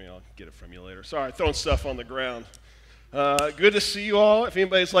I'll get it from you later. Sorry, throwing stuff on the ground. Good to see you all. If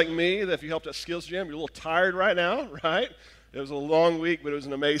anybody's like me, that if you helped at Skills Jam, you're a little tired right now, right? It was a long week, but it was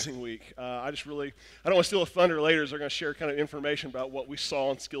an amazing week. I don't want to steal a thunder later as they're going to share kind of information about what we saw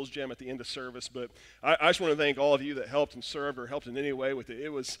on Skills Jam at the end of service, but I just want to thank all of you that helped and served or helped in any way with it. It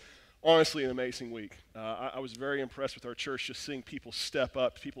was honestly an amazing week. I was very impressed with our church, just seeing people step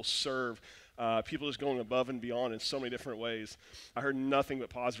up, people serve, people just going above and beyond in so many different ways. I heard nothing but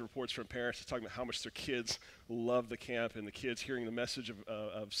positive reports from parents talking about how much their kids love the camp and the kids hearing the message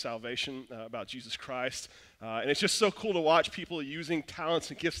of salvation about Jesus Christ. And it's just so cool to watch people using talents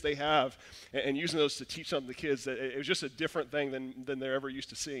and gifts they have and using those to teach something to the kids. That it was just a different thing than they're ever used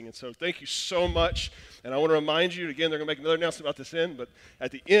to seeing. And so thank you so much. And I want to remind you, again, they're going to make another announcement about this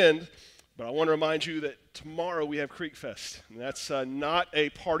at the end. But I want to remind you that tomorrow we have Creek Fest. And that's not a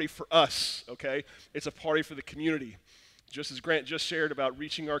party for us, okay? It's a party for the community. Just as Grant just shared about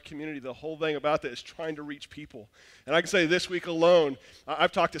reaching our community, the whole thing about that is trying to reach people. And I can say this week alone,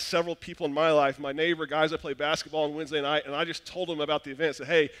 I've talked to several people in my life, my neighbor, guys that play basketball on Wednesday night, and I just told them about the event. Said,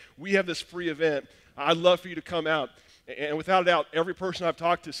 hey, we have this free event. I'd love for you to come out. And without a doubt, every person I've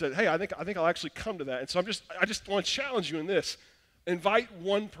talked to said, hey, I think I'll actually come to that. And so I just want to challenge you in this. Invite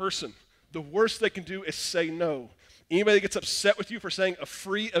one person. The worst they can do is say no. Anybody that gets upset with you for saying a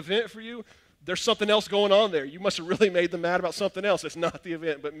free event for you, there's something else going on there. You must have really made them mad about something else. It's not the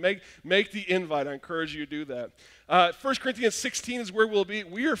event, but make the invite. I encourage you to do that. 1 Corinthians 16 is where we'll be.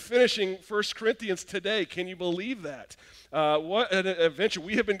 We are finishing 1 Corinthians today. Can you believe that? What an adventure.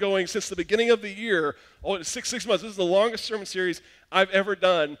 We have been going since the beginning of the year, six months. This is the longest sermon series I've ever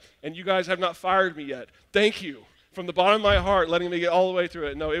done, and you guys have not fired me yet. Thank you. From the bottom of my heart, letting me get all the way through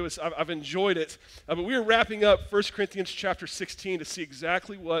it. No, I've enjoyed it. But we are wrapping up 1 Corinthians chapter 16 to see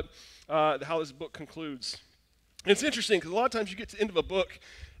exactly how this book concludes. And it's interesting because a lot of times you get to the end of a book,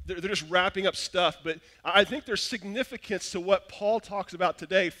 they're just wrapping up stuff. But I think there's significance to what Paul talks about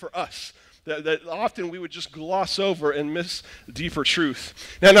today for us. That often we would just gloss over and miss deeper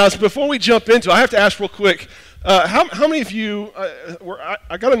truth. Now, before we jump into it, I have to ask real quick, how many of you,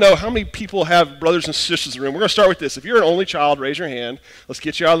 I got to know how many people have brothers and sisters in the room. We're going to start with this. If you're an only child, raise your hand. Let's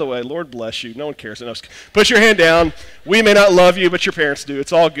get you out of the way. Lord bless you. No one cares. Put your hand down. We may not love you, but your parents do.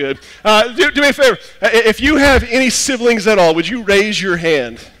 It's all good. Do me a favor. If you have any siblings at all, would you raise your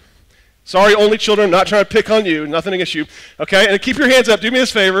hand? Sorry, only children, not trying to pick on you, nothing against you. Okay, and keep your hands up. Do me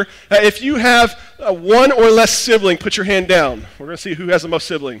this favor. If you have one or less sibling, put your hand down. We're going to see who has the most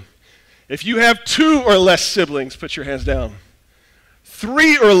sibling. If you have two or less siblings, put your hands down.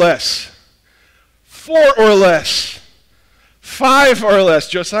 3 or less. 4 or less. 5 or less.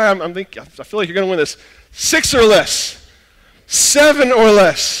 Josiah, I feel like you're going to win this. 6 or less. 7 or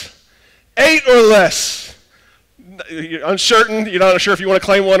less. 8 or less. You're uncertain. You're not sure if you want to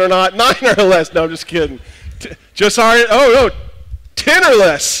claim one or not. 9 or less. No, I'm just kidding. Josiah, 10 or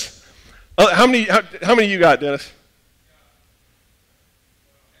less. How many you got, Dennis?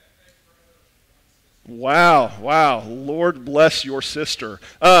 Wow. Lord bless your sister.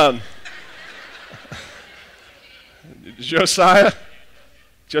 Josiah,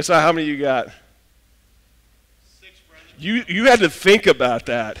 how many you got? 6 brothers. You had to think about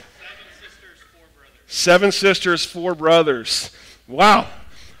that. 7 sisters, 4 brothers. Wow.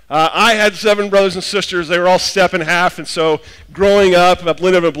 I had 7 brothers and sisters. They were all step and half, and so growing up, a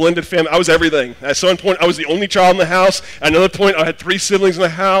blended family, I was everything. At some point, I was the only child in the house. At another point, I had 3 siblings in the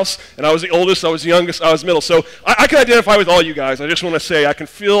house, and I was the oldest, I was the youngest, I was middle. So I can identify with all you guys. I just want to say I can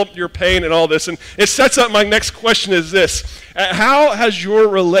feel your pain and all this, and it sets up my next question is this. How has your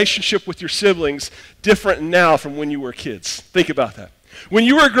relationship with your siblings different now from when you were kids? Think about that. When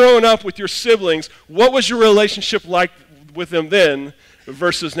you were growing up with your siblings, what was your relationship like with them then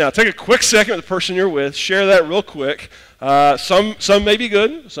versus now? Take a quick second with the person you're with. Share that real quick. Some may be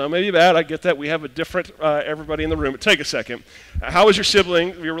good. Some may be bad. I get that. We have a different everybody in the room. But take a second. How was your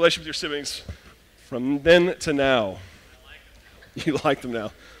relationship with your siblings from then to now? You like them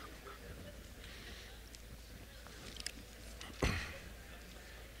now.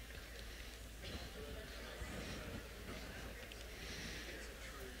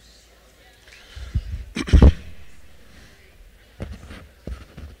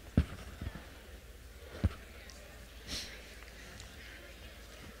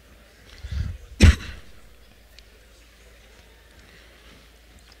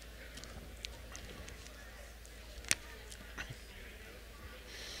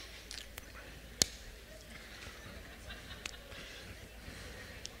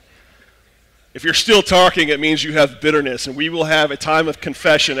 If you're still talking, it means you have bitterness, and we will have a time of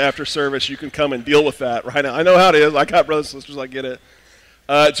confession after service. You can come and deal with that right now. I know how it is. I got brothers and sisters. I get it.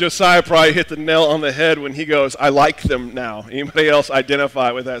 Josiah probably hit the nail on the head when he goes, I like them now. Anybody else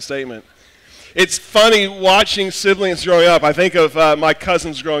identify with that statement? It's funny watching siblings growing up. I think of my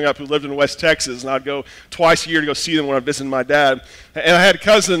cousins growing up who lived in West Texas, and I'd go twice a year to go see them when I visited my dad. And I had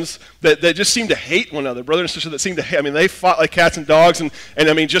cousins that just seemed to hate one another, brother and sister that seemed to hate. I mean, they fought like cats and dogs, and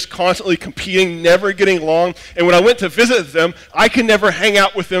I mean, just constantly competing, never getting along. And when I went to visit them, I could never hang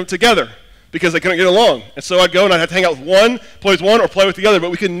out with them together because they couldn't get along. And so I'd go and I'd have to hang out with one, play with one, or play with the other,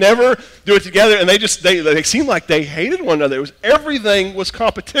 but we could never do it together. And they seemed like they hated one another. Everything was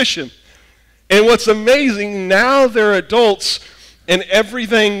competition. And what's amazing, now they're adults and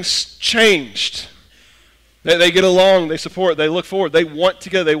everything's changed. They get along, they support, they look forward, they want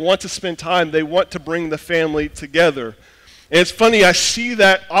together, they want to spend time, they want to bring the family together. And it's funny, I see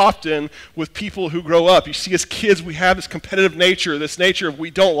that often with people who grow up. You see, as kids, we have this competitive nature, this nature of we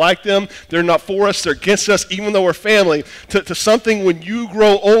don't like them, they're not for us, they're against us, even though we're family, to something when you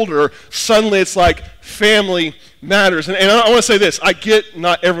grow older, suddenly it's like family matters. And I want to say this, I get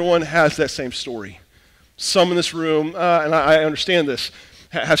not everyone has that same story. Some in this room, and I understand this,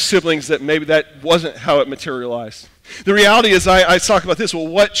 have siblings that maybe that wasn't how it materialized. The reality is, I talk about this, well,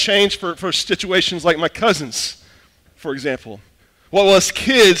 what changed for situations like my cousins, for example? Well, as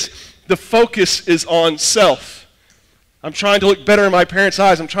kids, the focus is on self. I'm trying to look better in my parents'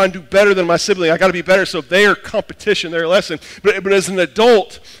 eyes. I'm trying to do better than my sibling. I got to be better, so they are competition, they're a lesson. But as an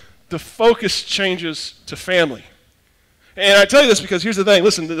adult, the focus changes to family. And I tell you this because here's the thing.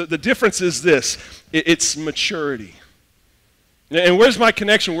 Listen, the difference is this. It's maturity. And where's my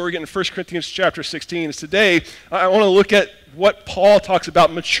connection where we're getting 1 Corinthians chapter 16 is today I want to look at what Paul talks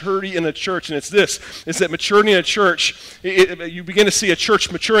about maturity in a church, and it's this. It's that maturity in a church, you begin to see a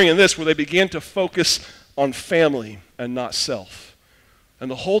church maturing in this where they begin to focus on family and not self. And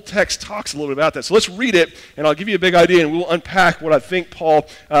the whole text talks a little bit about that. So let's read it, and I'll give you a big idea, and we'll unpack what I think Paul,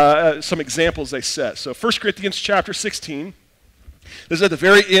 some examples they set. So 1 Corinthians chapter 16. This is at the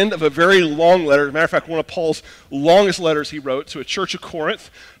very end of a very long letter. As a matter of fact, one of Paul's longest letters he wrote to a church of Corinth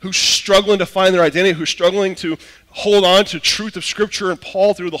who's struggling to find their identity, who's struggling to hold on to truth of Scripture. And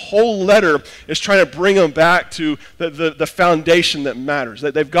Paul, through the whole letter, is trying to bring them back to the foundation that matters,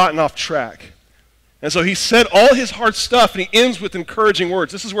 that they've gotten off track. And so he said all his hard stuff, and he ends with encouraging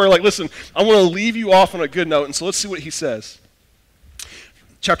words. This is where, like, listen, I want to leave you off on a good note. And so let's see what he says.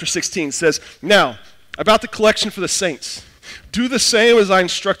 Chapter 16 says, "Now, about the collection for the saints, do the same as I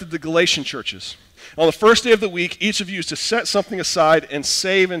instructed the Galatian churches. On the first day of the week, each of you is to set something aside and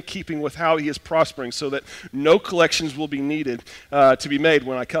save in keeping with how he is prospering, so that no collections will be needed to be made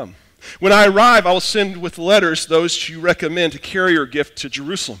when I come. When I arrive, I will send with letters those you recommend to carry your gift to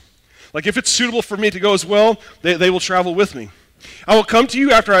Jerusalem. Like if it's suitable for me to go as well, they will travel with me. I will come to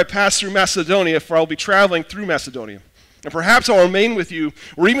you after I pass through Macedonia, for I will be traveling through Macedonia. And perhaps I'll remain with you,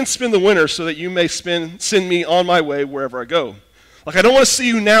 or even spend the winter, so that you may send me on my way wherever I go. Like I don't want to see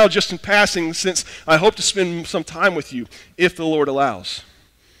you now just in passing, since I hope to spend some time with you, if the Lord allows.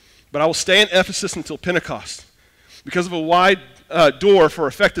 But I will stay in Ephesus until Pentecost, because of a wide door for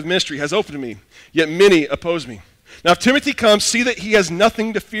effective ministry has opened to me, yet many oppose me. Now if Timothy comes, see that he has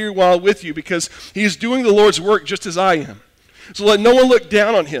nothing to fear while with you, because he is doing the Lord's work just as I am. So let no one look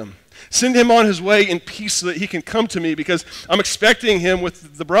down on him. Send him on his way in peace so that he can come to me, because I'm expecting him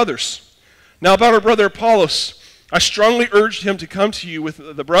with the brothers. Now about our brother Apollos, I strongly urged him to come to you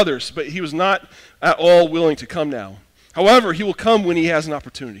with the brothers, but he was not at all willing to come now. However, he will come when he has an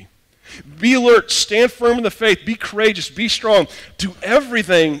opportunity. Be alert, stand firm in the faith, be courageous, be strong, do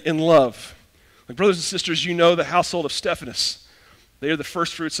everything in love. Like brothers and sisters, you know the household of Stephanas. They are the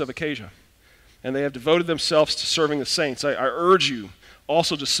first fruits of Acacia, and they have devoted themselves to serving the saints. I urge you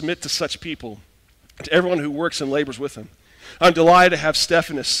also to submit to such people, to everyone who works and labors with them. I'm delighted to have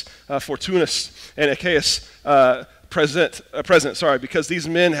Stephanas, Fortunus, and Achaeus present, because these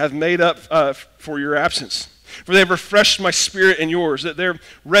men have made up for your absence. For they have refreshed my spirit and yours, that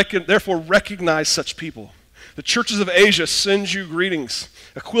therefore recognize such people. The churches of Asia send you greetings.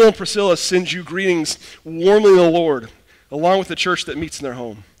 Aquila and Priscilla send you greetings warmly in the Lord, along with the church that meets in their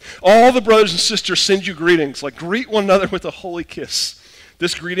home. All the brothers and sisters send you greetings, like greet one another with a holy kiss.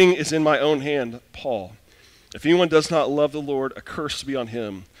 This greeting is in my own hand, Paul. If anyone does not love the Lord, a curse be on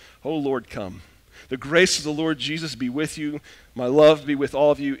him. O Lord, come. The grace of the Lord Jesus be with you. My love be with all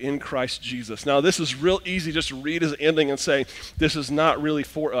of you in Christ Jesus." Now, this is real easy just to read as an ending and say, this is not really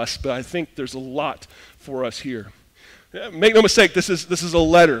for us, but I think there's a lot for us here. Make no mistake, this is a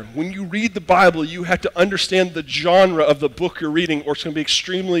letter. When you read the Bible, you have to understand the genre of the book you're reading, or it's going to be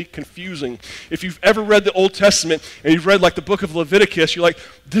extremely confusing. If you've ever read the Old Testament and you've read like the book of Leviticus, you're like,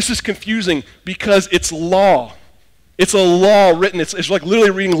 this is confusing because it's law. It's a law written. It's like literally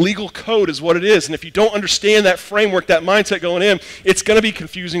reading legal code is what it is. And if you don't understand that framework, that mindset going in, it's going to be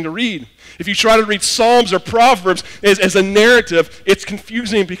confusing to read. If you try to read Psalms or Proverbs as a narrative, it's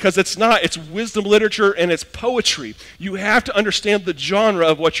confusing because it's not. It's wisdom literature and it's poetry. You have to understand the genre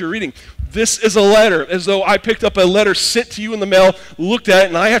of what you're reading. This is a letter, as though I picked up a letter sent to you in the mail, looked at it,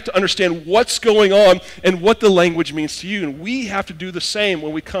 and I have to understand what's going on and what the language means to you. And we have to do the same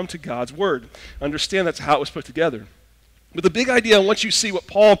when we come to God's Word. Understand that's how it was put together. But the big idea, once you see what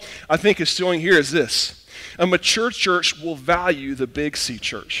Paul, I think, is showing here is this. A mature church will value the big C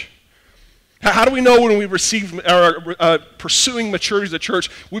church. How do we know when we pursuing maturity as a church,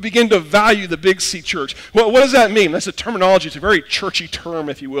 we begin to value the big C church? Well, what does that mean? That's a terminology. It's a very churchy term,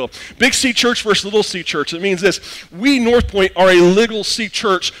 if you will. Big C church versus little C church. It means this. We, North Point, are a little C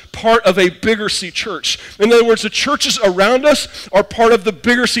church, part of a bigger C church. In other words, the churches around us are part of the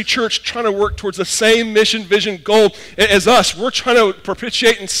bigger C church trying to work towards the same mission, vision, goal as us. We're trying to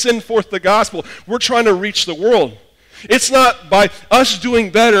propitiate and send forth the gospel. We're trying to reach the world. It's not by us doing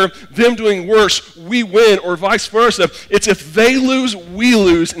better, them doing worse, we win, or vice versa. It's if they lose, we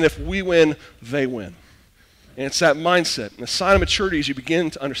lose, and if we win, they win. And it's that mindset. And the sign of maturity is you begin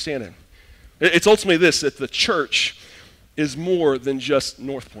to understand it. It's ultimately this, that the church is more than just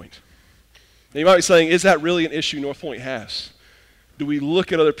North Point. Now you might be saying, is that really an issue North Point has? Do we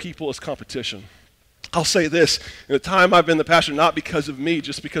look at other people as competition? I'll say this, in the time I've been the pastor, not because of me,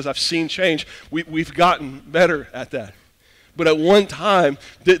 just because I've seen change, we've gotten better at that. But at one time,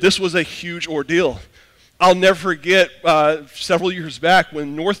 this was a huge ordeal. I'll never forget several years back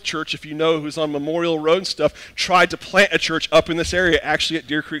when North Church, if you know, who's on Memorial Road and stuff, tried to plant a church up in this area, actually at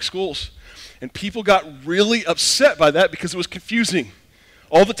Deer Creek Schools. And people got really upset by that because it was confusing.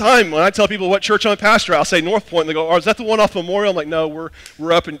 All the time, when I tell people what church I'm a pastor at, I'll say North Point, and they go, oh, is that the one off Memorial? I'm like, no,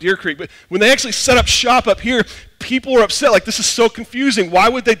 we're up in Deer Creek. But when they actually set up shop up here, people were upset, like, this is so confusing. Why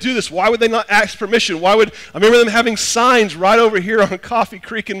would they do this? Why would they not ask permission? I remember them having signs right over here on Coffee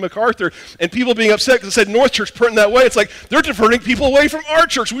Creek in MacArthur, and people being upset because it said North Church printing that way. It's like, they're diverting people away from our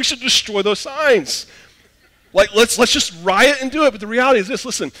church. We should destroy those signs. Like, let's just riot and do it. But the reality is this,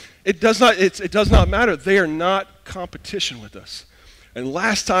 listen, it does not matter. They are not competition with us. And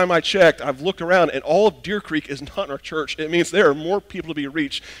last time I checked, I've looked around, and all of Deer Creek is not in our church. It means there are more people to be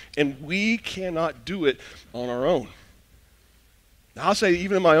reached, and we cannot do it on our own. Now, I'll say,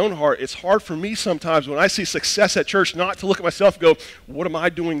 even in my own heart, it's hard for me sometimes when I see success at church not to look at myself and go, what am I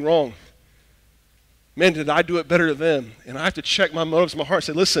doing wrong? Man, did I do it better than them? And I have to check my motives in my heart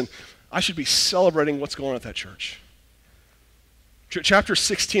and say, listen, I should be celebrating what's going on at that church. Chapter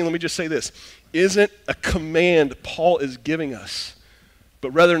 16, let me just say this, isn't a command Paul is giving us, but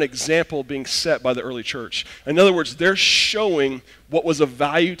rather an example being set by the early church. In other words, they're showing what was of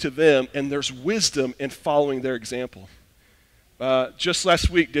value to them, and there's wisdom in following their example. Just last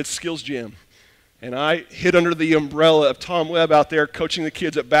week, did Skills Jam, and I hid under the umbrella of Tom Webb out there coaching the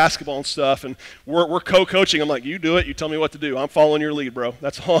kids at basketball and stuff, and we're co-coaching. I'm like, you do it, you tell me what to do. I'm following your lead, bro.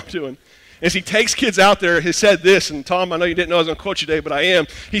 That's all I'm doing. As he takes kids out there, he said this, and Tom, I know you didn't know I was going to quote you today, but I am.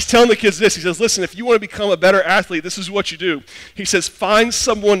 He's telling the kids this. He says, listen, if you want to become a better athlete, this is what you do. He says, find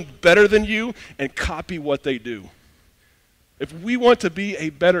someone better than you and copy what they do. If we want to be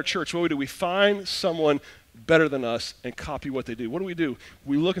a better church, what do? We find someone better than us and copy what they do. What do?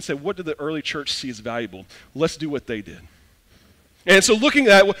 We look and say, what did the early church see as valuable? Let's do what they did. And so looking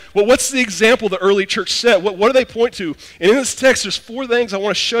at, well, what's the example the early church set? What do they point to? And in this text, there's 4 things I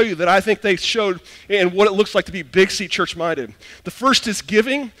want to show you that I think they showed and what it looks like to be Big C church-minded. The first is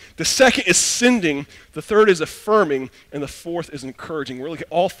giving. The second is sending. The third is affirming. And the fourth is encouraging. We're looking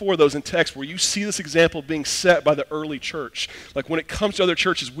at all 4 of those in text where you see this example being set by the early church. Like when it comes to other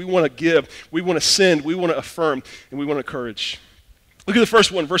churches, we want to give, we want to send, we want to affirm, and we want to encourage. Look at the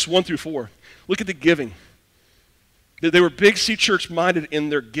first one, verse 1 through 4. Look at the giving. They were Big C church-minded in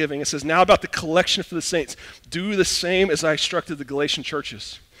their giving. It says, now about the collection for the saints. Do the same as I instructed the Galatian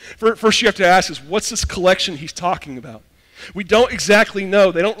churches. First you have to ask is, what's this collection he's talking about? We don't exactly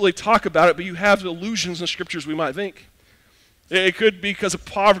know. They don't really talk about it, but you have allusions in the scriptures we might think. It could be because of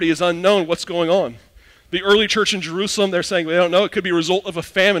poverty is unknown what's going on. The early church in Jerusalem, they're saying they don't know. It could be a result of a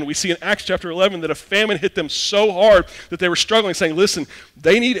famine. We see in Acts chapter 11 that a famine hit them so hard that they were struggling, saying, listen,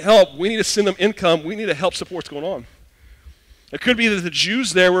 they need help. We need to send them income. We need to help support what's going on. It could be that the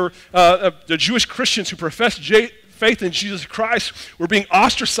Jews there were, the Jewish Christians who professed faith in Jesus Christ were being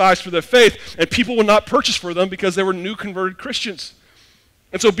ostracized for their faith, and people would not purchase for them because they were new converted Christians.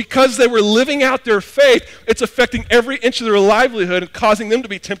 And so because they were living out their faith, it's affecting every inch of their livelihood and causing them to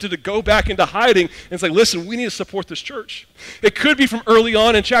be tempted to go back into hiding. And it's like, listen, we need to support this church. It could be from early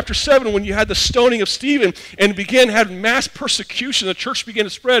on in chapter 7 when you had the stoning of Stephen and had mass persecution. The church began to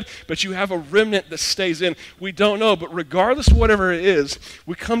spread, but you have a remnant that stays in. We don't know, but regardless of whatever it is,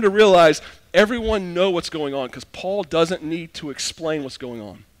 we come to realize everyone knows what's going on because Paul doesn't need to explain what's going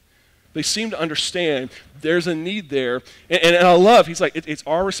on. They seem to understand there's a need there. And I love, he's like, it's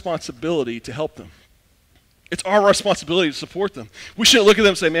our responsibility to help them. It's our responsibility to support them. We shouldn't look at them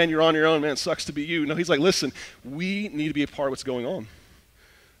and say, man, you're on your own, man, it sucks to be you. No, he's like, listen, we need to be a part of what's going on.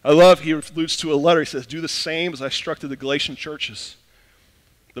 I love, he alludes to a letter. He says, do the same as I instructed the Galatian churches.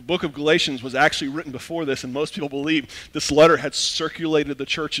 The book of Galatians was actually written before this, and most people believe this letter had circulated the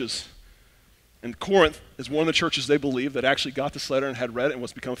churches. And Corinth is one of the churches they believe that actually got this letter and had read it and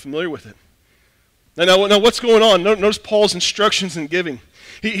was become familiar with it. Now what's going on? Notice Paul's instructions in giving.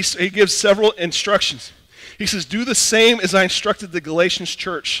 He gives several instructions. He says, do the same as I instructed the Galatians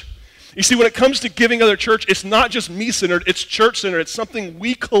church. You see, when it comes to giving other church, it's not just me-centered, it's church-centered. It's something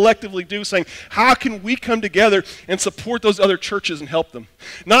we collectively do, saying, how can we come together and support those other churches and help them?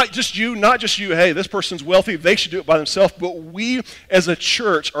 Not just you, hey, this person's wealthy, they should do it by themselves, but we as a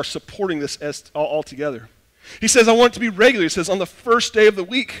church are supporting this all together. He says, I want it to be regular. He says, on the first day of the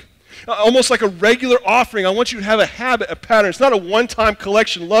week. Almost like a regular offering. I want you to have a habit, a pattern. It's not a one-time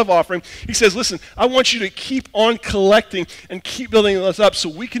collection love offering. He says, listen, I want you to keep on collecting and keep building this up so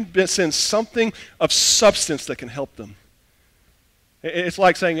we can send something of substance that can help them. It's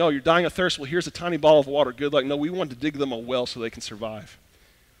like saying, oh, you're dying of thirst. Well, here's a tiny bottle of water. Good luck. No, we want to dig them a well so they can survive.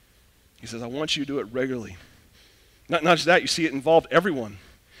 He says, I want you to do it regularly. Not just that, you see it involved everyone.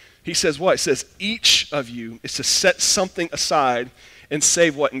 He says what? He says, each of you is to set something aside and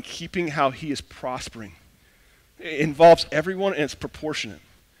save what? In keeping how he is prospering. It involves everyone and it's proportionate.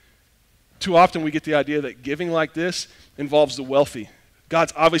 Too often we get the idea that giving like this involves the wealthy.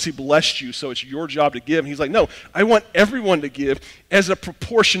 God's obviously blessed you, so it's your job to give. And he's like, no, I want everyone to give as a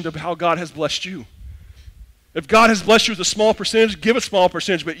proportion to how God has blessed you. If God has blessed you with a small percentage, give a small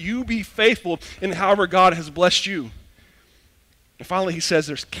percentage, but you be faithful in however God has blessed you. And finally, he says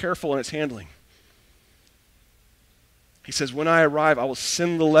there's careful in its handling. He says, when I arrive, I will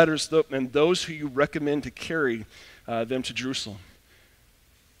send the letters and those who you recommend to carry them to Jerusalem.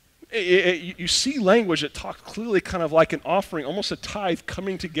 You see language that talks clearly kind of like an offering, almost a tithe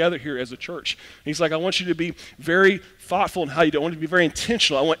coming together here as a church. And he's like, I want you to be very thoughtful in how you do it. I want you to be very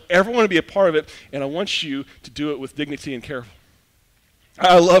intentional. I want everyone to be a part of it, and I want you to do it with dignity and careful.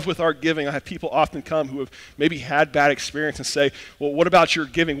 I love with our giving, I have people often come who have maybe had bad experience and say, well, what about your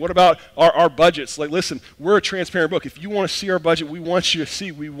giving? What about our budgets? Like, listen, we're a transparent book. If you want to see our budget, we want you to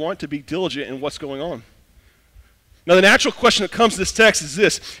see. We want to be diligent in what's going on. Now, the natural question that comes to this text is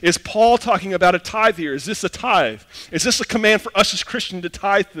this. Is Paul talking about a tithe here? Is this a tithe? Is this a command for us as Christians to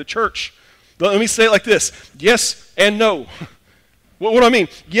tithe to the church? Let me say it like this. Yes and no. What do I mean?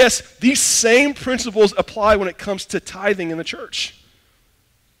 Yes, these same principles apply when it comes to tithing in the church.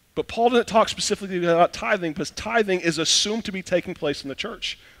 But Paul didn't talk specifically about tithing because tithing is assumed to be taking place in the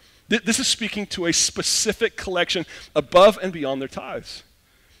church. This is speaking to a specific collection above and beyond their tithes.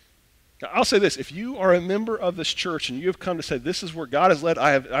 Now, I'll say this. If you are a member of this church and you have come to say, this is where God has led,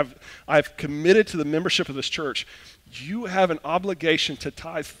 I've committed to the membership of this church, you have an obligation to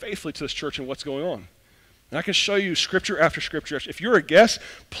tithe faithfully to this church and what's going on. And I can show you scripture after scripture. If you're a guest,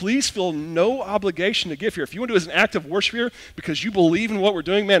 please feel no obligation to give here. If you want to do it as an act of worship here because you believe in what we're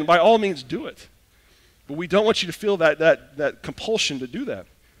doing, man, by all means do it. But we don't want you to feel that compulsion to do that.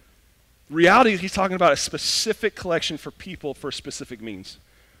 The reality is he's talking about a specific collection for people for specific means.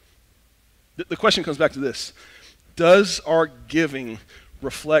 The question comes back to this. Does our giving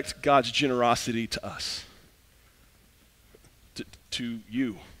reflect God's generosity to us? To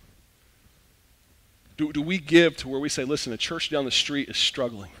you? Do we give to where we say, listen, a church down the street is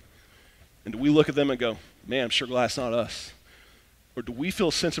struggling? And do we look at them and go, man, I'm sure glad it's not us? Or do we feel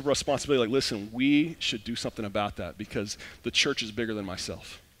a sense of responsibility like, listen, we should do something about that because the church is bigger than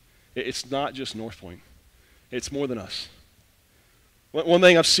myself? It's not just North Point. It's more than us. One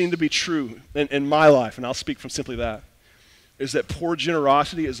thing I've seen to be true in my life, and I'll speak from simply that, is that poor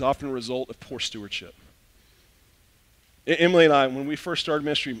generosity is often a result of poor stewardship. Emily and I, when we first started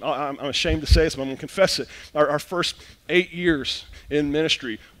ministry, I'm ashamed to say this, but I'm going to confess it. Our first 8 years in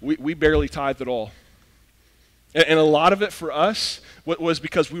ministry, we barely tithed at all. And a lot of it for us was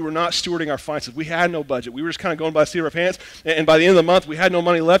because we were not stewarding our finances. We had no budget. We were just kind of going by the seat of our pants. And by the end of the month, we had no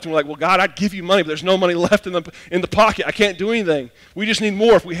money left. And we're like, well, God, I'd give you money, but there's no money left in the pocket. I can't do anything. We just need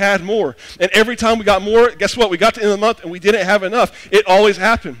more if we had more. And every time we got more, guess what? We got to the end of the month and we didn't have enough. It always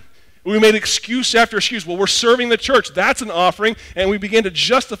happened. We made excuse after excuse. Well, we're serving the church. That's an offering. And we began to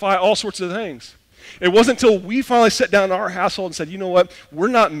justify all sorts of things. It wasn't until we finally sat down in our household and said, you know what? We're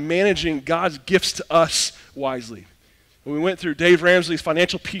not managing God's gifts to us wisely. And we went through Dave Ramsey's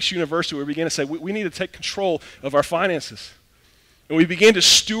Financial Peace University where we began to say, we need to take control of our finances. And we began to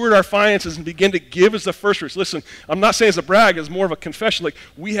steward our finances and begin to give as the first fruits. Listen, I'm not saying as a brag, it's more of a confession. Like,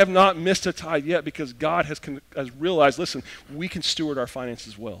 we have not missed a tithe yet because God has realized, listen, we can steward our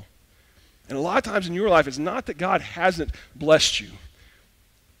finances well. And a lot of times in your life, it's not that God hasn't blessed you.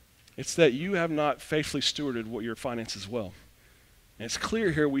 It's that you have not faithfully stewarded what your finances well. And it's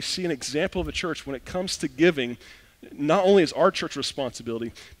clear here we see an example of a church when it comes to giving. Not only is our church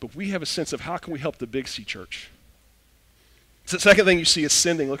responsibility, but we have a sense of how can we help the Big C church. So the second thing you see is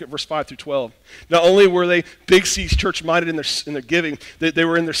sending. Look at verse 5 through 12. Not only were they Big C church-minded in their giving, they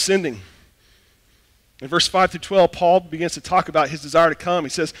were in their sending. In verse 5 through 12, Paul begins to talk about his desire to come. He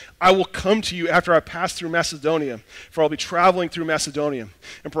says, I will come to you after I pass through Macedonia, for I'll be traveling through Macedonia.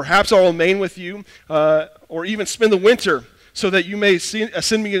 And perhaps I'll remain with you, or even spend the winter, so that you may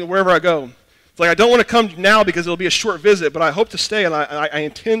send me wherever I go. It's like, I don't want to come now because it'll be a short visit, but I hope to stay, and I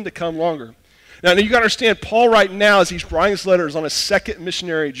intend to come longer. Now you got to understand, Paul right now, as he's writing this letter, is on a second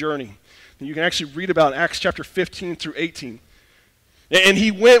missionary journey. And you can actually read about in Acts chapter 15 through 18. And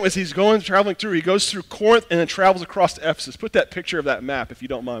he went, as he's traveling through, he goes through Corinth and then travels across to Ephesus. Put that picture of that map, if you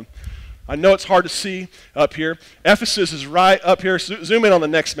don't mind. I know it's hard to see up here. Ephesus is right up here. Zoom in on the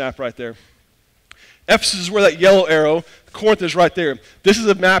next map right there. Ephesus is where that yellow arrow, Corinth is right there. This is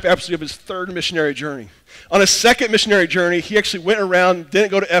a map actually of his third missionary journey. On his second missionary journey, he actually went around,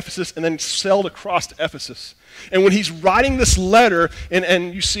 didn't go to Ephesus, and then sailed across to Ephesus. And when he's writing this letter,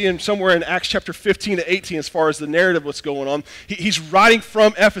 and you see him somewhere in Acts chapter 15 to 18 as far as the narrative what's going on, he's writing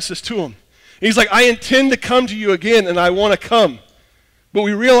from Ephesus to him. And he's like, I intend to come to you again, and I want to come. But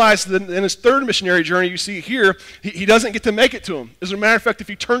we realize that in his third missionary journey, you see here, he doesn't get to make it to him. As a matter of fact, if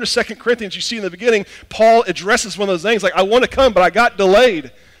you turn to 2 Corinthians, you see in the beginning, Paul addresses one of those things, like, I want to come, but I got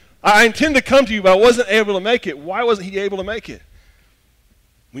delayed. I intend to come to you, but I wasn't able to make it. Why wasn't he able to make it?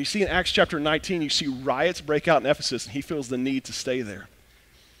 When you see in Acts chapter 19, you see riots break out in Ephesus, and he feels the need to stay there.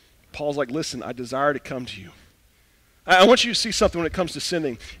 Paul's like, listen, I desire to come to you. I want you to see something when it comes to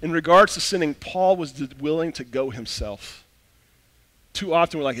sending. In regards to sending, Paul was willing to go himself. Too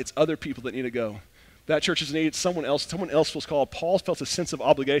often we're like, it's other people that need to go. That church is needed, someone else feels called. Paul felt a sense of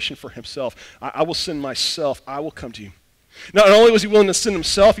obligation for himself. I will send myself. I will come to you. Not only was he willing to send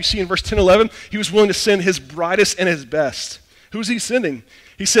himself, you see in verse 10, 11, he was willing to send his brightest and his best. Who's he sending?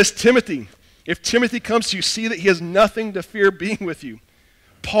 He says, Timothy. If Timothy comes to you, see that he has nothing to fear being with you.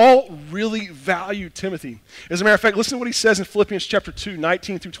 Paul really valued Timothy. As a matter of fact, listen to what he says in Philippians chapter 2,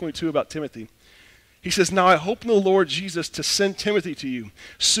 19 through 22 about Timothy. He says, now I hope in the Lord Jesus to send Timothy to you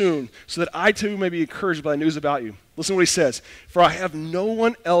soon, so that I too may be encouraged by the news about you. Listen to what he says. For I have no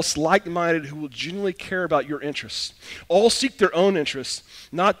one else like-minded who will genuinely care about your interests. All seek their own interests,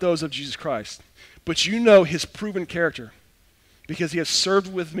 not those of Jesus Christ. But you know his proven character, because he has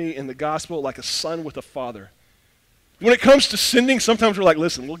served with me in the gospel like a son with a father. When it comes to sending, sometimes we're like,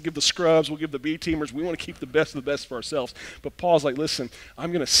 listen, we'll give the scrubs, we'll give the B-teamers, we want to keep the best of the best for ourselves. But Paul's like, listen,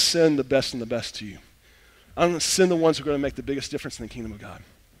 I'm going to send the best and the best to you. I'm going to send the ones who are going to make the biggest difference in the kingdom of God.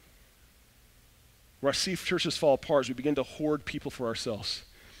 Where I see churches fall apart is we begin to hoard people for ourselves.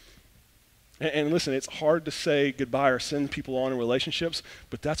 And listen, it's hard to say goodbye or send people on in relationships,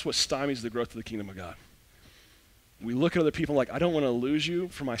 but that's what stymies the growth of the kingdom of God. We look at other people like, I don't want to lose you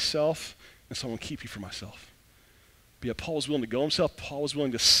for myself, and so I want to keep you for myself. But yet Paul was willing to go himself. Paul was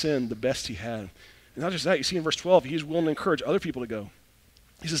willing to send the best he had. And not just that, you see in verse 12, he's willing to encourage other people to go.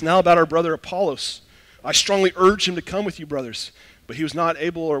 He says, now about our brother Apollos. I strongly urge him to come with you, brothers. But he was not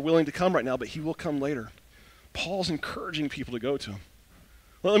able or willing to come right now, but he will come later. Paul's encouraging people to go to him.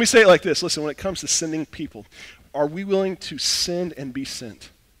 Well, let me say it like this. Listen, when it comes to sending people, are we willing to send and be sent?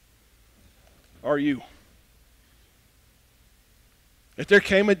 Are you? If there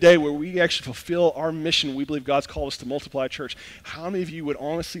came a day where we actually fulfill our mission, we believe God's called us to multiply a church, how many of you would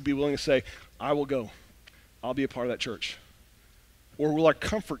honestly be willing to say, I will go. I'll be a part of that church? Or will our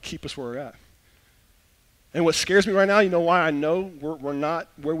comfort keep us where we're at? And what scares me right now, you know why I know we're not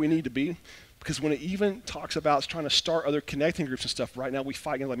where we need to be? Because when it even talks about trying to start other connecting groups and stuff, right now we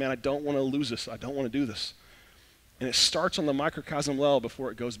fight against, like, man, I don't want to lose this. I don't want to do this. And it starts on the microcosm level before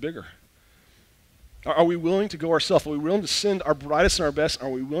it goes bigger. Are we willing to go ourselves? Are we willing to send our brightest and our best? Are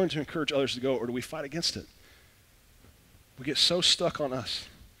we willing to encourage others to go, or do we fight against it? We get so stuck on us.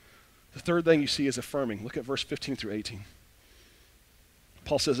 The third thing you see is affirming. Look at verse 15 through 18.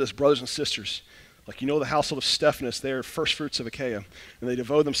 Paul says this, brothers and sisters, like the household of Stephanas, they are first fruits of Achaia, and they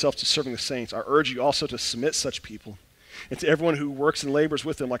devote themselves to serving the saints. I urge you also to submit such people, and to everyone who works and labors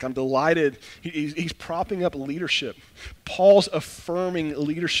with them. Like, I'm delighted. He's propping up leadership. Paul's affirming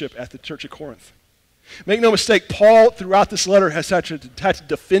leadership at the church of Corinth. Make no mistake, Paul, throughout this letter, has had to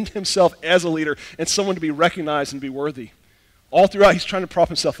defend himself as a leader and someone to be recognized and be worthy. All throughout, he's trying to prop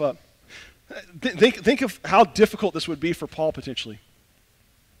himself up. Think of how difficult this would be for Paul, potentially,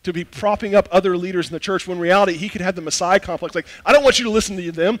 to be propping up other leaders in the church, when in reality, he could have the Messiah complex. Like, I don't want you to listen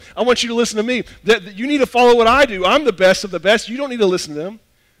to them. I want you to listen to me. That you need to follow what I do. I'm the best of the best. You don't need to listen to them.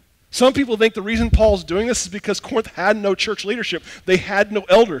 Some people think the reason Paul's doing this is because Corinth had no church leadership. They had no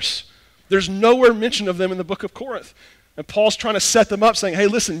elders. There's nowhere mention of them in the book of Corinth. And Paul's trying to set them up, saying, hey,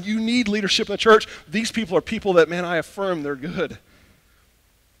 listen, you need leadership in the church. These people are people that, man, I affirm they're good.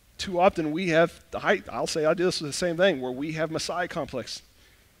 Too often we have, I'll say I do this with the same thing, where we have Messiah complex.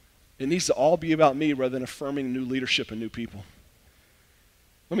 It needs to all be about me rather than affirming new leadership and new people.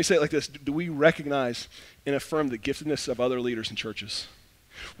 Let me say it like this. Do we recognize and affirm the giftedness of other leaders in churches?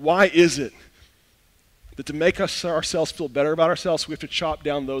 Why is it that to make ourselves feel better about ourselves, we have to chop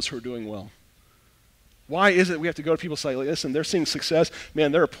down those who are doing well? Why is it we have to go to people and say, listen, they're seeing success.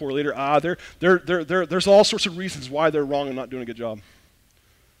 Man, they're a poor leader. There's all sorts of reasons why they're wrong and not doing a good job.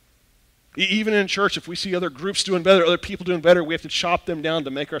 Even in church, if we see other groups doing better, other people doing better, we have to chop them down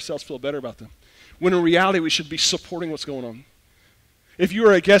to make ourselves feel better about them. When in reality, we should be supporting what's going on. If you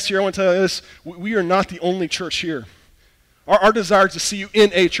are a guest here, I want to tell you this, we are not the only church here. Our desire is to see you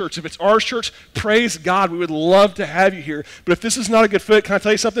in a church. If it's our church, praise God. We would love to have you here. But if this is not a good fit, can I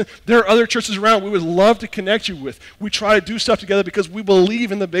tell you something? There are other churches around we would love to connect you with. We try to do stuff together because we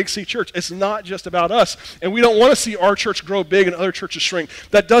believe in the Big C Church. It's not just about us. And we don't want to see our church grow big and other churches shrink.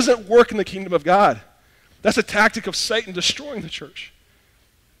 That doesn't work in the kingdom of God. That's a tactic of Satan destroying the church.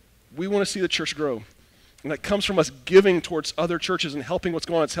 We want to see the church grow. And that comes from us giving towards other churches and helping what's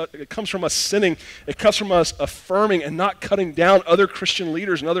going on. It comes from us sinning. It comes from us affirming and not cutting down other Christian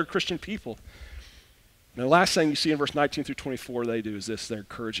leaders and other Christian people. And the last thing you see in verse 19 through 24 they do is this. They're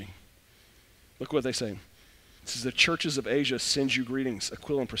encouraging. Look what they say. This is the churches of Asia send you greetings,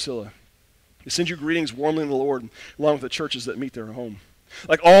 Aquila and Priscilla. They send you greetings warmly in the Lord, along with the churches that meet their home.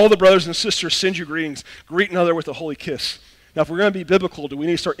 Like all the brothers and sisters send you greetings. Greet another with a holy kiss. Now, if we're going to be biblical, do we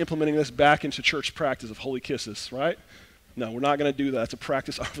need to start implementing this back into church practice of holy kisses, right? No, we're not going to do that. It's a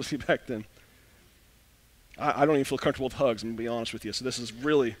practice, obviously, back then. I don't even feel comfortable with hugs, I'm going to be honest with you. So this is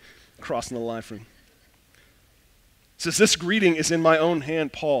really crossing the line for me. It says, this greeting is in my own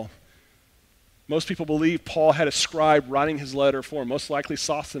hand, Paul. Most people believe Paul had a scribe writing his letter for him, most likely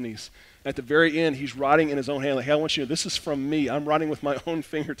Sosthenes. At the very end, he's writing in his own hand, like, hey, I want you to know, this is from me. I'm writing with my own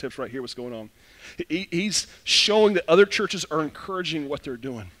fingertips right here what's going on. He's showing that other churches are encouraging what they're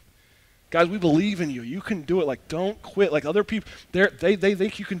doing. Guys, we believe in you. You can do it. Like, don't quit. Like other people, they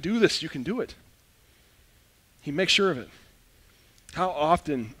think you can do this. You can do it. He makes sure of it. How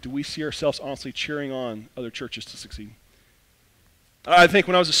often do we see ourselves honestly cheering on other churches to succeed? I think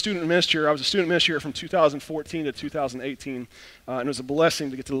when I was a student minister, here from 2014 to 2018, and it was a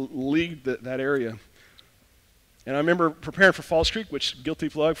blessing to get to lead that area. And I remember preparing for Falls Creek, which, guilty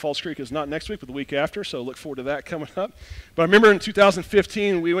plug, Falls Creek is not next week, but the week after, so look forward to that coming up. But I remember in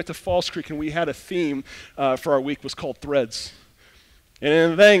 2015, we went to Falls Creek, and we had a theme for our week was called Threads. And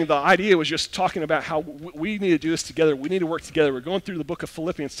in the thing, the idea was just talking about how we need to do this together. We need to work together. We're going through the book of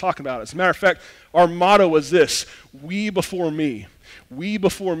Philippians talking about it. As a matter of fact, our motto was this, we before me. We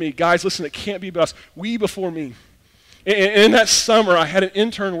before me. Guys, listen, it can't be about us. We before me. And in that summer, I had an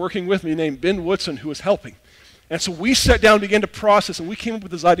intern working with me named Ben Woodson who was helping. And so we sat down and began to process, and we came up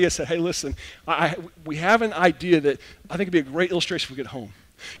with this idea, said, hey, listen, we have an idea that I think would be a great illustration if we get home.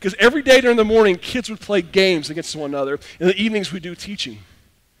 Because every day during the morning, kids would play games against one another. In the evenings, we'd do teaching.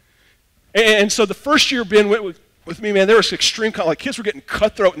 And so the first year Ben went with me, man, there was extreme, like kids were getting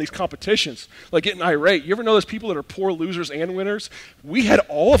cutthroat in these competitions, like getting irate. You ever know those people that are poor losers and winners? We had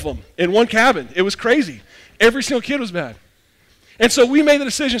all of them in one cabin. It was crazy. Every single kid was bad. And so we made the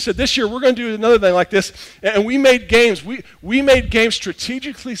decision, said this year we're going to do another thing like this, and we made games. We made games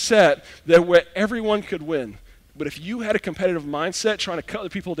strategically set that where everyone could win. But if you had a competitive mindset trying to cut the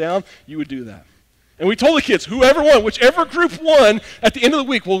people down, you would do that. And we told the kids, whoever won, whichever group won, at the end of the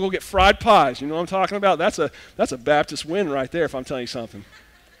week, we'll go get fried pies. You know what I'm talking about? That's a Baptist win right there, if I'm telling you something.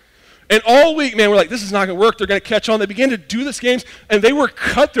 And all week, man, we're like, this is not going to work. They're going to catch on. They began to do this games, and they were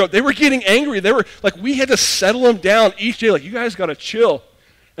cutthroat. They were getting angry. They were like, we had to settle them down each day. Like, you guys got to chill.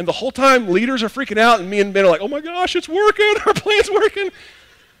 And the whole time, leaders are freaking out, and me and Ben are like, oh my gosh, it's working. Our plan's working.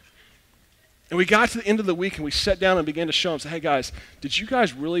 And we got to the end of the week, and we sat down and began to show them, say, hey guys, did you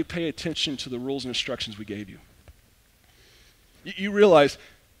guys really pay attention to the rules and instructions we gave you? You realize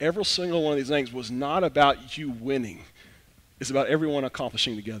every single one of these things was not about you winning. It's about everyone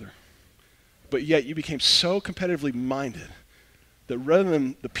accomplishing together. But yet you became so competitively minded that rather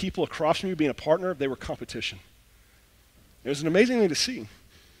than the people across from you being a partner, they were competition. It was an amazing thing to see.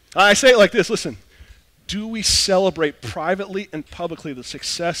 I say it like this, listen, do we celebrate privately and publicly the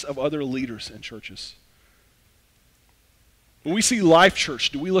success of other leaders in churches? When we see Life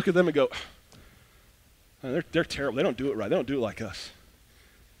Church, do we look at them and go, oh, they're terrible, they don't do it right, they don't do it like us.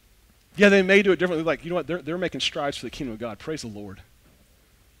 Yeah, they may do it differently, like, you know what, they're making strides for the kingdom of God, praise the Lord.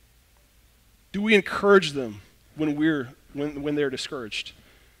 Do we encourage them when they're discouraged?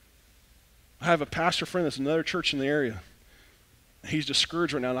 I have a pastor friend that's another church in the area. He's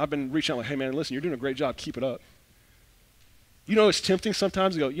discouraged right now, and I've been reaching out like, hey man, listen, you're doing a great job, keep it up. You know, it's tempting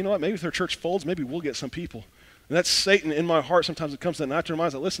sometimes to go, you know what, maybe if their church folds, maybe we'll get some people. And that's Satan in my heart. Sometimes it comes to that, and I have to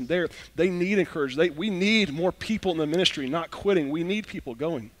remind myself, listen, they need encouragement. We need more people in the ministry, not quitting. We need people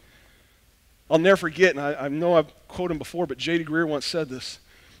going. I'll never forget, and I know I've quoted him before, but J.D. Greear once said this.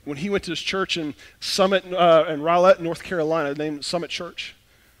 When he went to his church in Summit, in Rowlett, North Carolina, named Summit Church,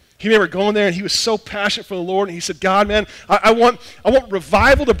 he remember going there, and he was so passionate for the Lord, and he said, God, man, I want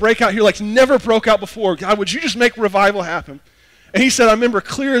revival to break out here like it's never broke out before. God, would you just make revival happen? And he said, I remember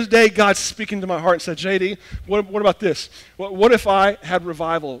clear as day, God speaking to my heart and said, JD, what about this? What if I had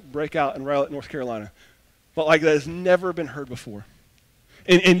revival break out in Rowlett, North Carolina? But like that has never been heard before.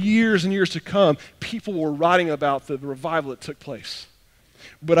 And years to come, people were writing about the revival that took place.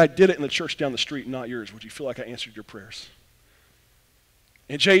 But I did it in the church down the street, not yours. Would you feel like I answered your prayers?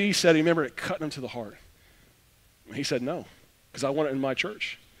 And J.D. said, he remember it cut him to the heart. And he said, no, because I want it in my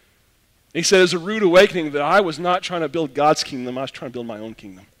church. And he said, it was a rude awakening that I was not trying to build God's kingdom, I was trying to build my own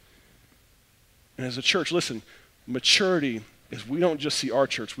kingdom. And as a church, listen, maturity is we don't just see our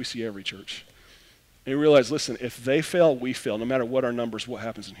church, we see every church. And we realize, listen, if they fail, we fail, no matter what our numbers, what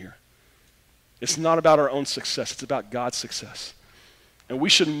happens in here. It's not about our own success, it's about God's success. And we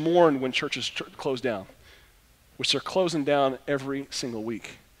should mourn when churches close down, which they're closing down every single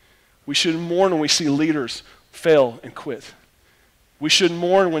week. We should mourn when we see leaders fail and quit. We should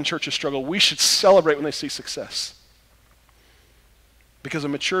mourn when churches struggle. We should celebrate when they see success. Because a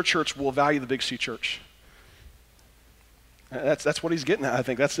mature church will value the Big C church. That's what he's getting at, I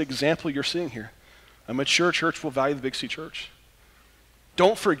think. That's the example you're seeing here. A mature church will value the Big C church.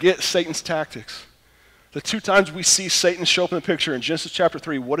 Don't forget Satan's tactics. The two times we see Satan show up in the picture in Genesis chapter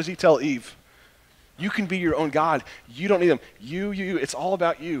 3, what does he tell Eve? You can be your own God. You don't need him. You. It's all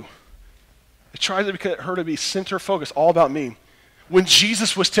about you. It tries to get her to be center focused, all about me. When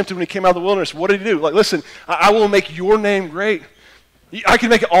Jesus was tempted when he came out of the wilderness, what did he do? Like, listen, I will make your name great. I can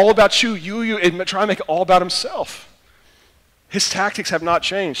make it all about you, and try to make it all about himself. His tactics have not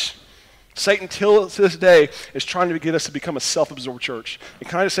changed. Satan, till to this day, is trying to get us to become a self-absorbed church. And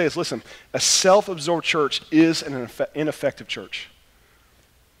can I just say this, listen, a self-absorbed church is an ineffective church.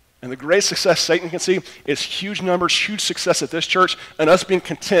 And the greatest success Satan can see is huge numbers, huge success at this church, and us being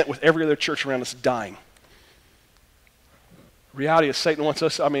content with every other church around us dying. Reality is God wants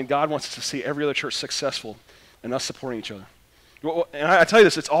us to see every other church successful and us supporting each other. And I tell you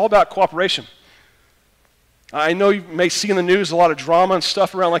this, it's all about cooperation. I know you may see in the news a lot of drama and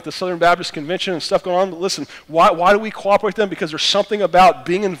stuff around like the Southern Baptist Convention and stuff going on, but listen, why do we cooperate with them? Because there's something about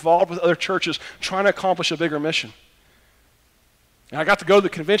being involved with other churches trying to accomplish a bigger mission. And I got to go to the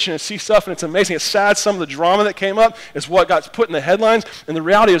convention and see stuff, and it's amazing. It's sad some of the drama that came up is what got put in the headlines, and the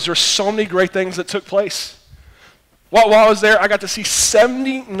reality is there's so many great things that took place. While I was there, I got to see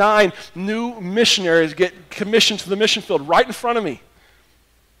 79 new missionaries get commissioned to the mission field right in front of me.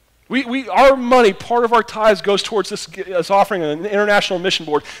 Our money, part of our tithes goes towards this offering an international mission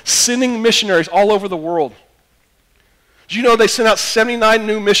board, sending missionaries all over the world. Do you know they sent out 79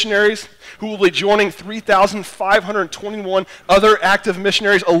 new missionaries who will be joining 3,521 other active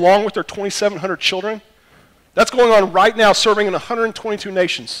missionaries along with their 2,700 children? That's going on right now, serving in 122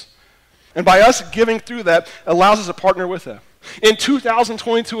 nations. And by us giving through that, allows us to partner with them. In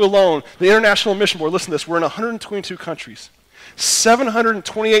 2022 alone, the International Mission Board, listen to this, we're in 122 countries.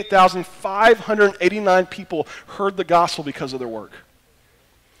 728,589 people heard the gospel because of their work.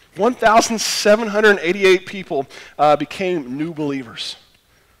 1,788 people became new believers.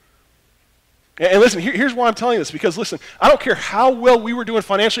 And listen, here's why I'm telling you this, because listen, I don't care how well we were doing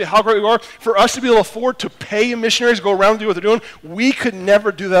financially, how great we are, for us to be able to afford to pay missionaries to go around and do what they're doing, we could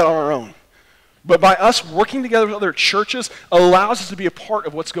never do that on our own. But by us working together with other churches allows us to be a part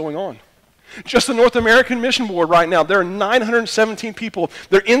of what's going on. Just the North American Mission Board right now, there are 917 people.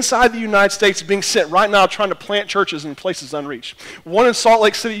 They're inside the United States being sent right now trying to plant churches in places unreached. One in Salt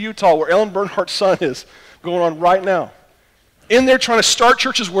Lake City, Utah, where Ellen Bernhardt's son is, going on right now. In there trying to start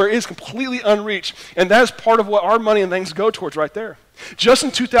churches where it is completely unreached. And that is part of what our money and things go towards right there. Just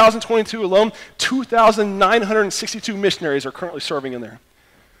in 2022 alone, 2,962 missionaries are currently serving in there.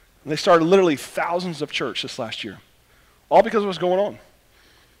 And they started literally thousands of churches this last year. All because of what's going on.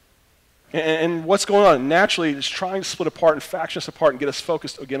 And what's going on? Naturally, it's trying to split apart and faction us apart and get us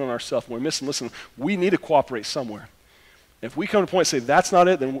focused again on ourselves. When we're missing, listen, we need to cooperate somewhere. If we come to a point and say that's not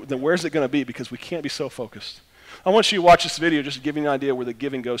it, then where's it going to be? Because we can't be so focused. I want you to watch this video just to give you an idea where the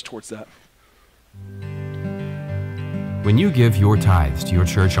giving goes towards that. When you give your tithes to your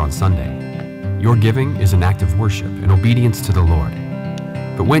church on Sunday, your giving is an act of worship and obedience to the Lord.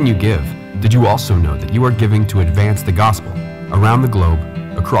 But when you give, did you also know that you are giving to advance the gospel around the globe,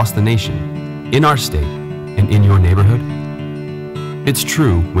 across the nation, in our state, and in your neighborhood? It's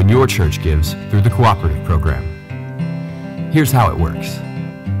true when your church gives through the cooperative program. Here's how it works.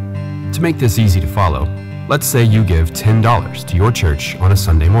 To make this easy to follow, let's say you give $10 to your church on a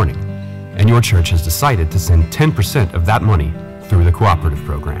Sunday morning, and your church has decided to send 10% of that money through the cooperative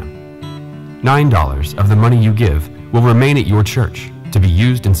program. $9 of the money you give will remain at your church to be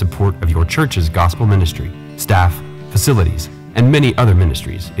used in support of your church's gospel ministry, staff, facilities, and many other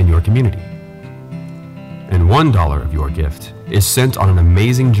ministries in your community. And $1 of your gift is sent on an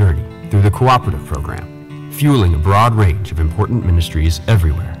amazing journey through the cooperative program, fueling a broad range of important ministries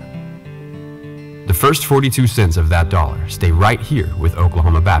everywhere. The first 42 cents of that dollar stay right here with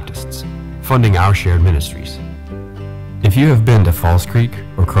Oklahoma Baptists, funding our shared ministries. If you have been to Falls Creek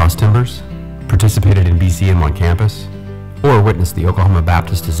or Cross Timbers, participated in BCM on campus, or witnessed the Oklahoma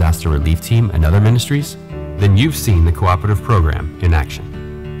Baptist Disaster Relief Team and other ministries, then you've seen the cooperative program in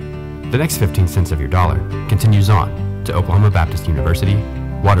action. The next 15 cents of your dollar continues on to Oklahoma Baptist University,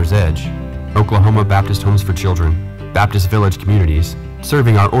 Water's Edge, Oklahoma Baptist Homes for Children, Baptist Village communities,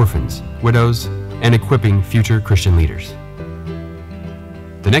 serving our orphans, widows, and equipping future Christian leaders.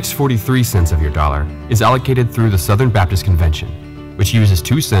 The next 43 cents of your dollar is allocated through the Southern Baptist Convention, which uses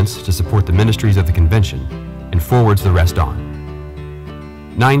 2 cents to support the ministries of the convention and forwards the rest on.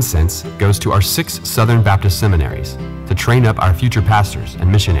 9 cents goes to our 6 Southern Baptist seminaries to train up our future pastors and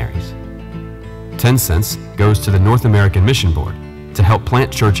missionaries. 10 cents goes to the North American Mission Board to help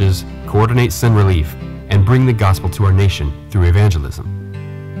plant churches, coordinate sin relief, and bring the gospel to our nation through evangelism.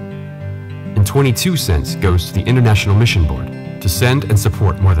 And 22 cents goes to the International Mission Board to send and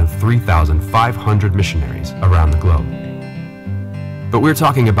support more than 3,500 missionaries around the globe. But we're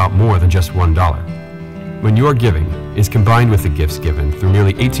talking about more than just $1. When your giving is combined with the gifts given through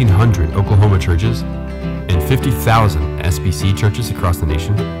nearly 1,800 Oklahoma churches and 50,000 SBC churches across the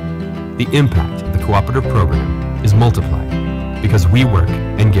nation, the impact of the cooperative program is multiplied because we work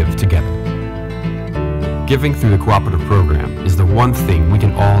and give together. Giving through the cooperative program is the one thing we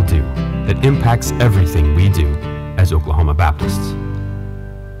can all do that impacts everything we do as Oklahoma Baptists.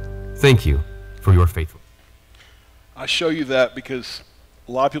 Thank you for your faithfulness. I show you that because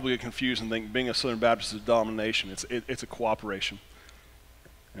a lot of people get confused and think being a Southern Baptist is a domination. It's a cooperation.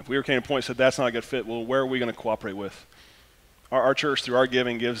 And if we came to a point and said that's not a good fit, well, where are we going to cooperate with? Our church, through our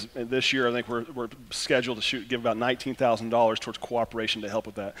giving, gives this year, I think we're scheduled to give about $19,000 towards cooperation to help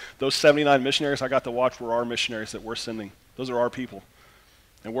with that. Those 79 missionaries I got to watch were our missionaries that we're sending. Those are our people.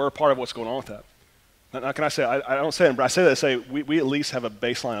 And we're a part of what's going on with that. Now, can I say, I don't say it, but I say that to say we at least have a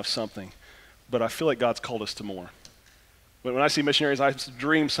baseline of something. But I feel like God's called us to more. But when I see missionaries, I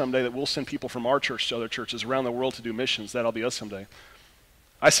dream someday that we'll send people from our church to other churches around the world to do missions. That'll be us someday.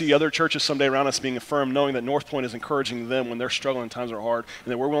 I see other churches someday around us being affirmed, knowing that North Point is encouraging them when they're struggling and times are hard,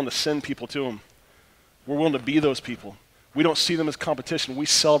 and that we're willing to send people to them. We're willing to be those people. We don't see them as competition. We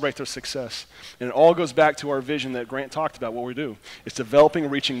celebrate their success. And it all goes back to our vision that Grant talked about, what we do. It's developing,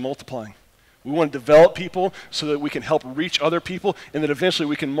 reaching, multiplying. We want to develop people so that we can help reach other people, and that eventually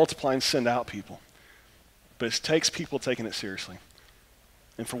we can multiply and send out people. But it takes people taking it seriously.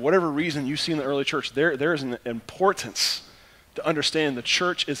 And for whatever reason you see in the early church, there is an importance to understand the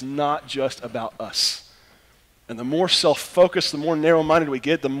church is not just about us. And the more self-focused, the more narrow-minded we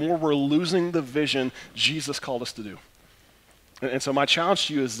get, the more we're losing the vision Jesus called us to do. And so my challenge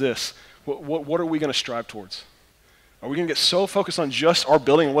to you is this. What are we going to strive towards? Are we going to get so focused on just our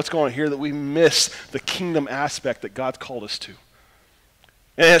building and what's going on here that we miss the kingdom aspect that God's called us to?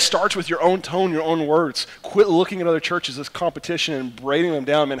 And it starts with your own tone, your own words. Quit looking at other churches as competition and braiding them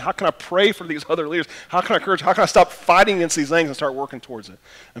down. Man, how can I pray for these other leaders? How can I encourage? How can I stop fighting against these things and start working towards it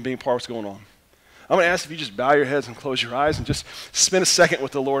and being part of what's going on? I'm going to ask if you just bow your heads and close your eyes and just spend a second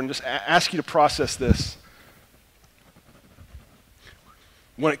with the Lord and just ask you to process this.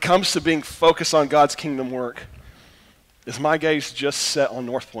 When it comes to being focused on God's kingdom work, is my gaze just set on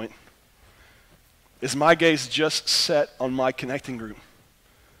North Point? Is my gaze just set on my connecting group?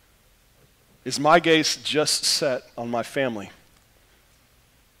 Is my gaze just set on my family?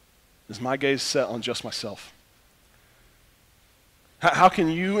 Is my gaze set on just myself? How can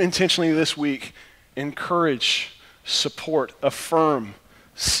you intentionally this week encourage, support, affirm,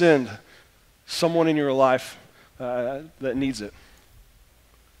 send someone in your life that needs it?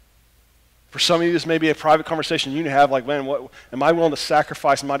 For some of you, this may be a private conversation you need to have, like, man, what am I willing to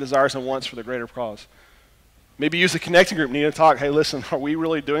sacrifice my desires and wants for the greater cause? Maybe use the connecting group, need to talk, hey, listen, are we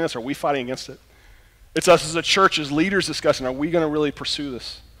really doing this? Are we fighting against it? It's us as a church, as leaders discussing, are we going to really pursue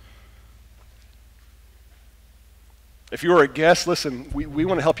this? If you're a guest, listen, we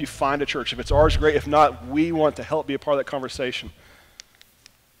want to help you find a church. If it's ours, great. If not, we want to help be a part of that conversation.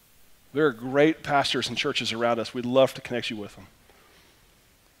 There are great pastors and churches around us. We'd love to connect you with them.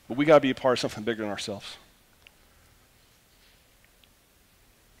 But we got to be a part of something bigger than ourselves.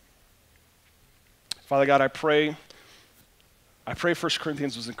 Father God, I pray 1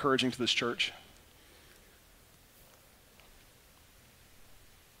 Corinthians was encouraging to this church.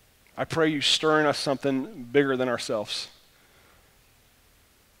 I pray you stir in us something bigger than ourselves.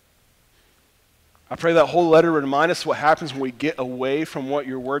 I pray that whole letter would remind us what happens when we get away from what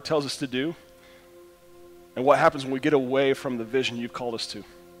your word tells us to do and what happens when we get away from the vision you've called us to.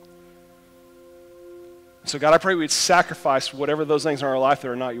 So God, I pray we'd sacrifice whatever those things in our life that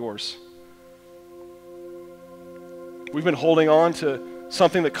are not yours. We've been holding on to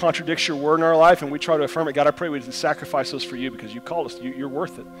something that contradicts your word in our life, and we try to affirm it. God, I pray we'd sacrifice those for you because you called us. You're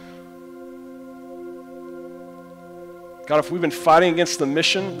worth it. God, if we've been fighting against the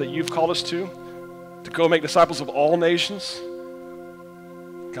mission that you've called us to go make disciples of all nations,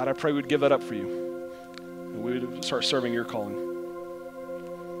 God, I pray we'd give that up for you, and we would start serving your calling.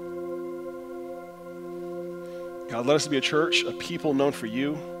 God, let us be a church, a people known for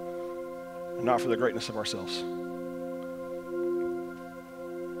you, and not for the greatness of ourselves.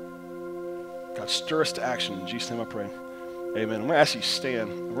 God, stir us to action. In Jesus' name I pray. Amen. I'm going to ask you to stand.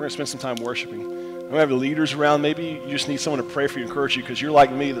 We're going to spend some time worshiping. I'm going to have leaders around. Maybe you just need someone to pray for you, encourage you, because you're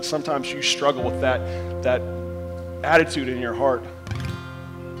like me, that sometimes you struggle with that attitude in your heart.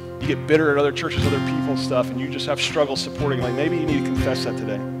 You get bitter at other churches, other people and stuff, and you just have struggles supporting. Like, maybe you need to confess that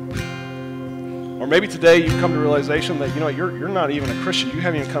today. Or maybe today you come to the realization that, you're not even a Christian. You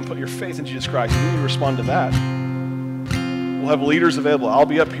haven't even come put your faith in Jesus Christ. You need to respond to that. We'll have leaders available. I'll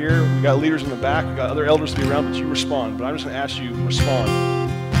be up here. We got leaders in the back. We got other elders to be around, but you respond. But I'm just going to ask you to respond.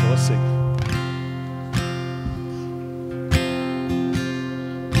 So let's sing.